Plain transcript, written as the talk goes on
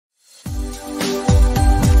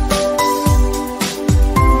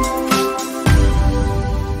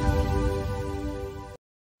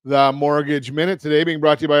The Mortgage Minute today being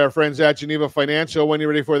brought to you by our friends at Geneva Financial. When you're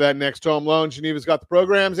ready for that next home loan, Geneva's got the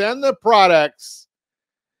programs and the products.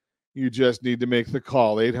 You just need to make the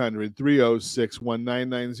call.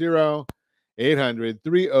 800-306-1990.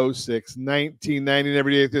 800-306-1990.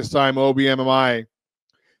 Every day at this time, OBMMI.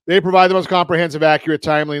 They provide the most comprehensive, accurate,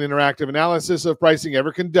 timely, and interactive analysis of pricing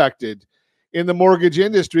ever conducted in the mortgage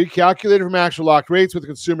industry, calculated from actual locked rates with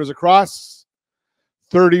consumers across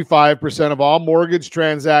 35% of all mortgage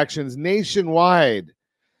transactions nationwide.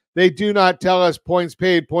 They do not tell us points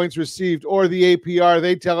paid, points received, or the APR.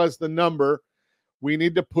 They tell us the number we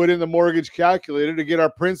need to put in the mortgage calculator to get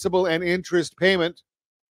our principal and interest payment.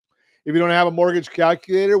 If you don't have a mortgage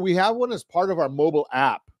calculator, we have one as part of our mobile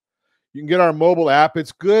app. You can get our mobile app.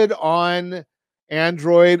 It's good on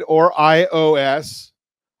Android or iOS.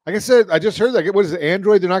 Like I said, I just heard that. What is it,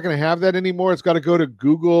 Android? They're not going to have that anymore. It's got to go to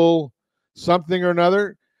Google something or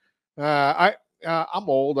another. I'm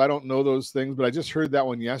old. I don't know those things, but I just heard that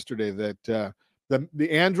one yesterday that the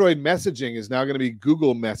Android messaging is now going to be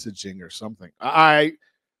Google messaging or something. Why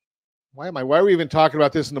are we even talking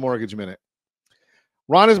about this in the Mortgage Minute?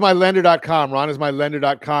 RonIsMyLender.com.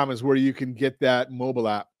 RonIsMyLender.com is where you can get that mobile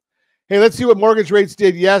app. Hey, let's see what mortgage rates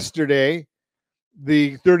did yesterday.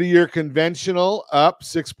 The 30-year conventional up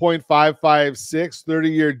 6.556.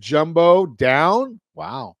 30-year jumbo down.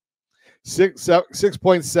 Wow.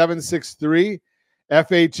 6.763.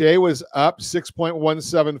 FHA was up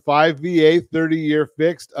 6.175. VA 30-year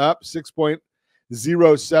fixed up 6.075.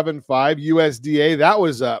 USDA, that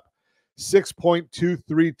was up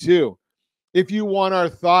 6.232. If you want our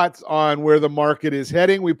thoughts on where the market is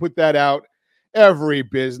heading, we put that out every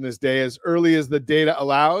business day as early as the data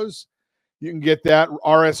allows. You can get that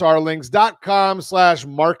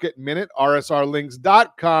rsrlinks.com/market minute,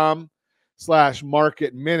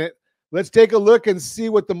 rsrlinks.com/market minute. Let's take a look and see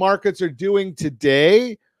what the markets are doing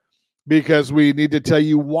today, because we need to tell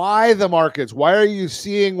you why are you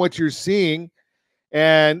seeing what you're seeing?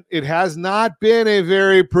 And it has not been a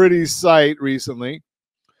very pretty sight recently.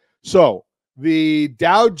 So the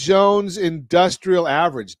Dow Jones Industrial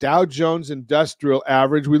Average,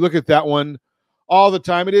 we look at that one all the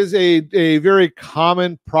time. It is a very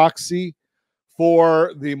common proxy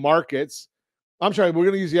for the markets. I'm sorry, we're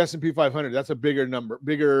going to use the S&P 500. That's a bigger number,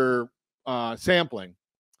 bigger sampling.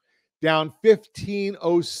 Down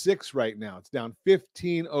 1506 right now. It's down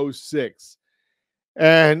 1506.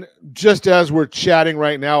 And just as we're chatting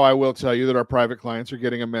right now, I will tell you that our private clients are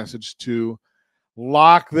getting a message to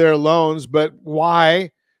lock their loans. But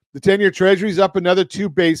why? The 10-year Treasury is up another 2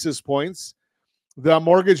 basis points. The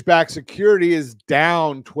mortgage-backed security is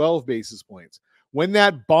down 12 basis points. When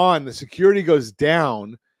that bond, the security goes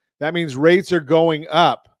down, that means rates are going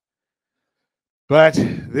up. But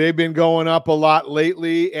they've been going up a lot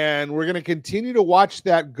lately, and we're going to continue to watch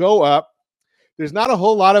that go up. There's not a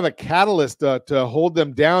whole lot of a catalyst to hold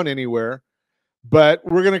them down anywhere, but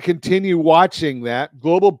we're going to continue watching that.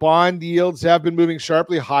 Global bond yields have been moving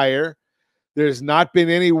sharply higher. There's not been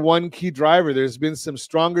any one key driver. There's been some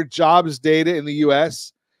stronger jobs data in the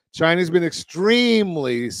U.S. China's been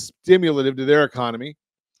extremely stimulative to their economy.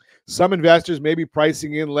 Some investors may be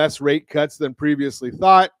pricing in less rate cuts than previously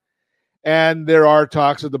thought. And there are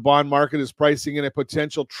talks that the bond market is pricing in a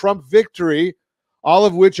potential Trump victory, all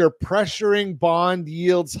of which are pressuring bond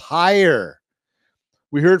yields higher.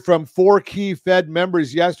 We heard from 4 key Fed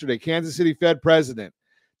members yesterday: Kansas City Fed President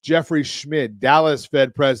Jeffrey Schmidt, Dallas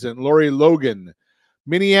Fed President Lori Logan,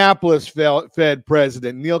 Minneapolis Fed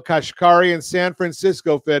President Neil Kashkari, and San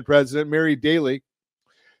Francisco Fed President Mary Daly.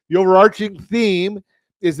 The overarching theme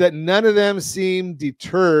is that none of them seem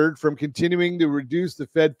deterred from continuing to reduce the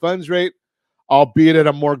Fed funds rate, albeit at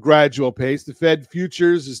a more gradual pace. The Fed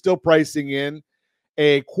futures is still pricing in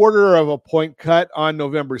a 1/4 point cut on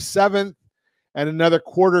November 7th and another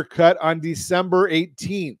 1/4 cut on December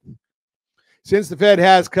 18th. Since the Fed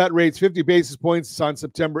has cut rates 50 basis points on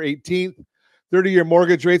September 18th, 30-year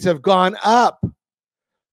mortgage rates have gone up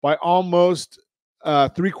by almost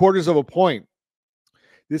 3/4 point.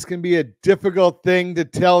 This can be a difficult thing to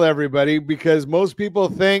tell everybody, because most people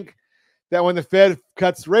think that when the Fed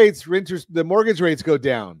cuts rates, the mortgage rates go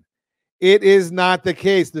down. It is not the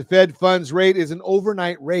case. The Fed funds rate is an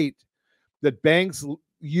overnight rate that banks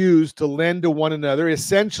use to lend to one another,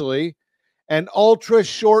 essentially an ultra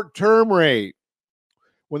short-term rate.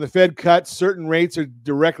 When the Fed cuts, certain rates are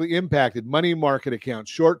directly impacted: money market accounts,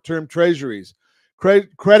 short-term treasuries,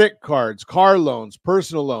 credit cards, car loans,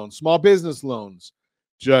 personal loans, small business loans,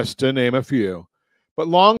 just to name a few. But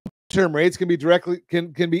long-term rates can be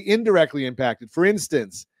indirectly impacted. For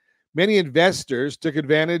instance, many investors took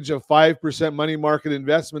advantage of 5% money market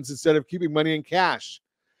investments instead of keeping money in cash.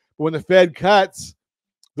 When the Fed cuts,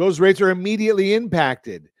 those rates are immediately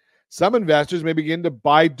impacted. Some investors may begin to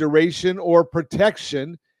buy duration or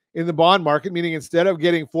protection in the bond market, meaning instead of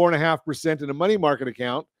getting 4.5% in a money market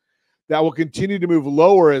account that will continue to move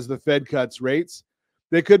lower as the Fed cuts rates,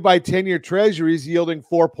 they could buy 10-year treasuries yielding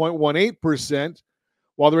 4.18%.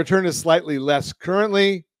 While the return is slightly less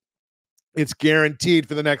currently, it's guaranteed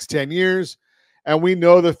for the next 10 years. And we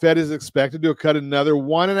know the Fed is expected to cut another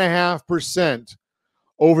 1.5%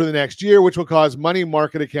 over the next year, which will cause money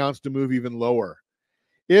market accounts to move even lower.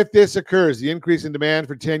 If this occurs, the increase in demand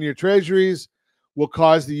for 10-year treasuries will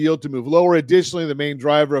cause the yield to move lower. Additionally, the main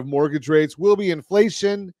driver of mortgage rates will be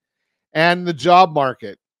inflation and the job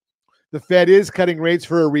market. The Fed is cutting rates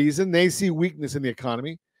for a reason. They see weakness in the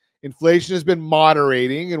economy. Inflation has been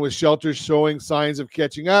moderating, and with shelters showing signs of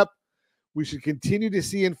catching up, we should continue to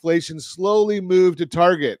see inflation slowly move to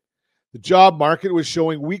target. The job market was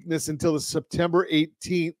showing weakness until the September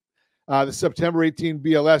 18th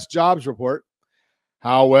BLS jobs report.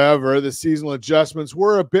 However, the seasonal adjustments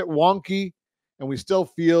were a bit wonky, and we still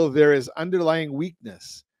feel there is underlying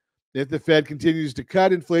weakness. If the Fed continues to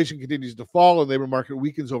cut, inflation continues to fall, and the labor market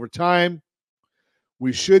weakens over time,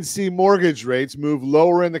 we should see mortgage rates move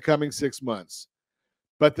lower in the coming 6 months.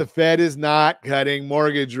 But the Fed is not cutting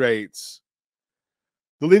mortgage rates.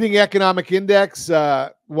 The leading economic index,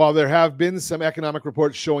 while there have been some economic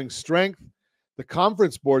reports showing strength, the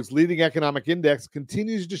Conference Board's leading economic index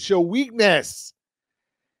continues to show weakness.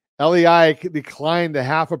 LEI declined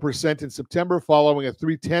 0.5% in September, following a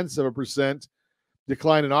 0.3%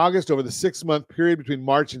 decline in August. Over the 6-month period between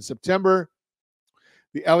March and September,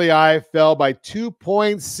 the LEI fell by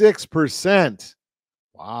 2.6%.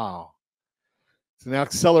 Wow. It's an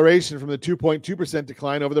acceleration from the 2.2%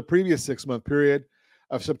 decline over the previous 6-month period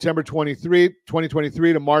of September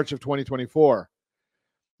 2023 to March of 2024.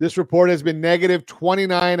 This report has been negative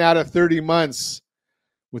 29 out of 30 months,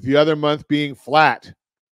 with the other month being flat.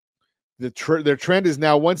 Their trend is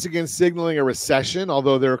now once again signaling a recession,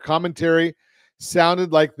 although their commentary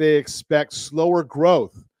sounded like they expect slower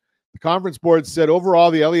growth. The Conference Board said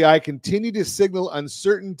overall the LEI continued to signal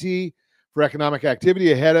uncertainty for economic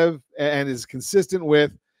activity ahead of and is consistent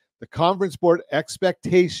with the Conference Board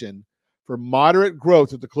expectation for moderate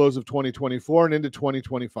growth at the close of 2024 and into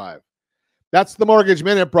 2025. That's the Mortgage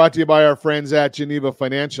Minute, brought to you by our friends at Geneva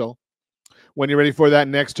Financial. When you're ready for that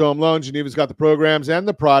next home loan, Geneva's got the programs and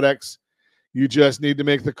the products. You just need to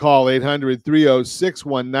make the call,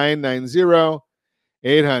 800-306-1990,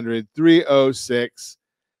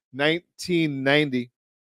 800-306-1990.